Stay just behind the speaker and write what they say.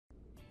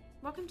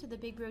Welcome to the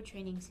Big Road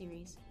Training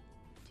Series.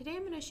 Today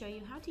I'm going to show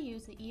you how to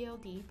use the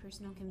ELD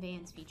Personal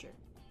Conveyance feature.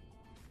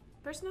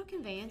 Personal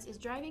conveyance is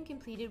driving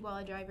completed while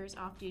a driver is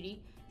off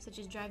duty, such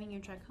as driving your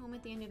truck home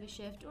at the end of a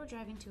shift or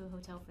driving to a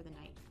hotel for the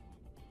night.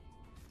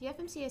 The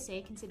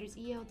FMCSA considers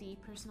ELD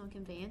Personal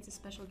Conveyance a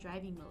special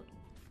driving mode.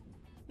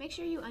 Make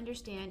sure you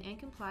understand and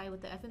comply with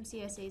the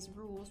FMCSA's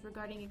rules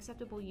regarding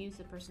acceptable use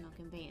of personal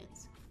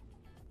conveyance.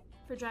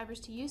 For drivers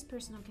to use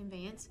personal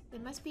conveyance,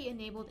 it must be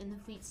enabled in the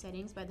fleet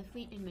settings by the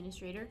fleet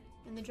administrator,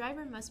 and the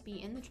driver must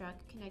be in the truck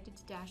connected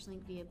to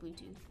DashLink via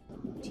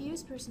Bluetooth. To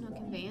use personal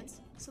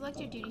conveyance, select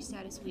your duty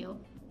status wheel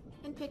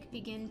and pick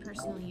Begin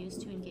Personal Use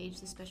to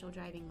engage the special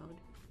driving mode.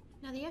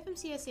 Now the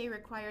FMCSA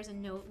requires a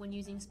note when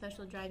using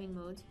special driving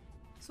modes,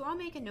 so I'll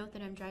make a note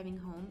that I'm driving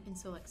home and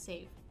select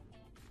Save.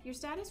 Your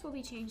status will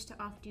be changed to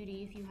off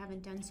duty if you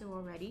haven't done so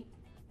already,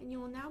 and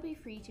you will now be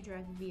free to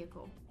drive the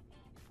vehicle.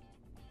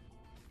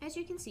 As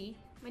you can see,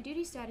 my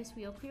duty status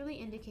wheel clearly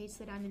indicates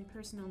that I'm in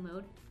personal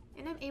mode,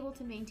 and I'm able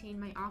to maintain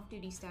my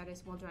off-duty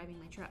status while driving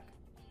my truck.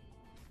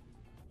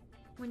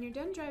 When you're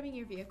done driving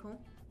your vehicle,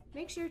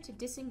 make sure to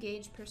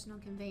disengage personal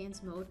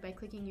conveyance mode by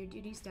clicking your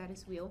duty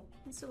status wheel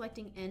and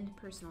selecting End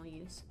Personal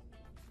Use.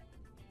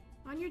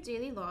 On your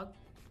daily log,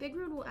 Big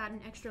Road will add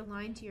an extra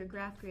line to your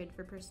graph grid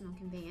for personal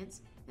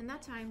conveyance, and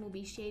that time will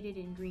be shaded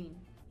in green.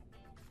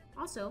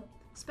 Also,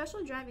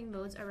 special driving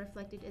modes are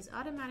reflected as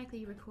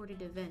automatically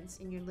recorded events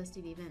in your list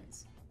of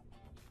events.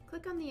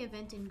 Click on the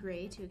event in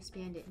gray to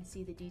expand it and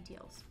see the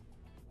details.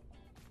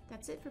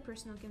 That's it for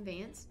personal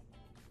conveyance.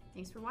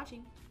 Thanks for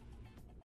watching.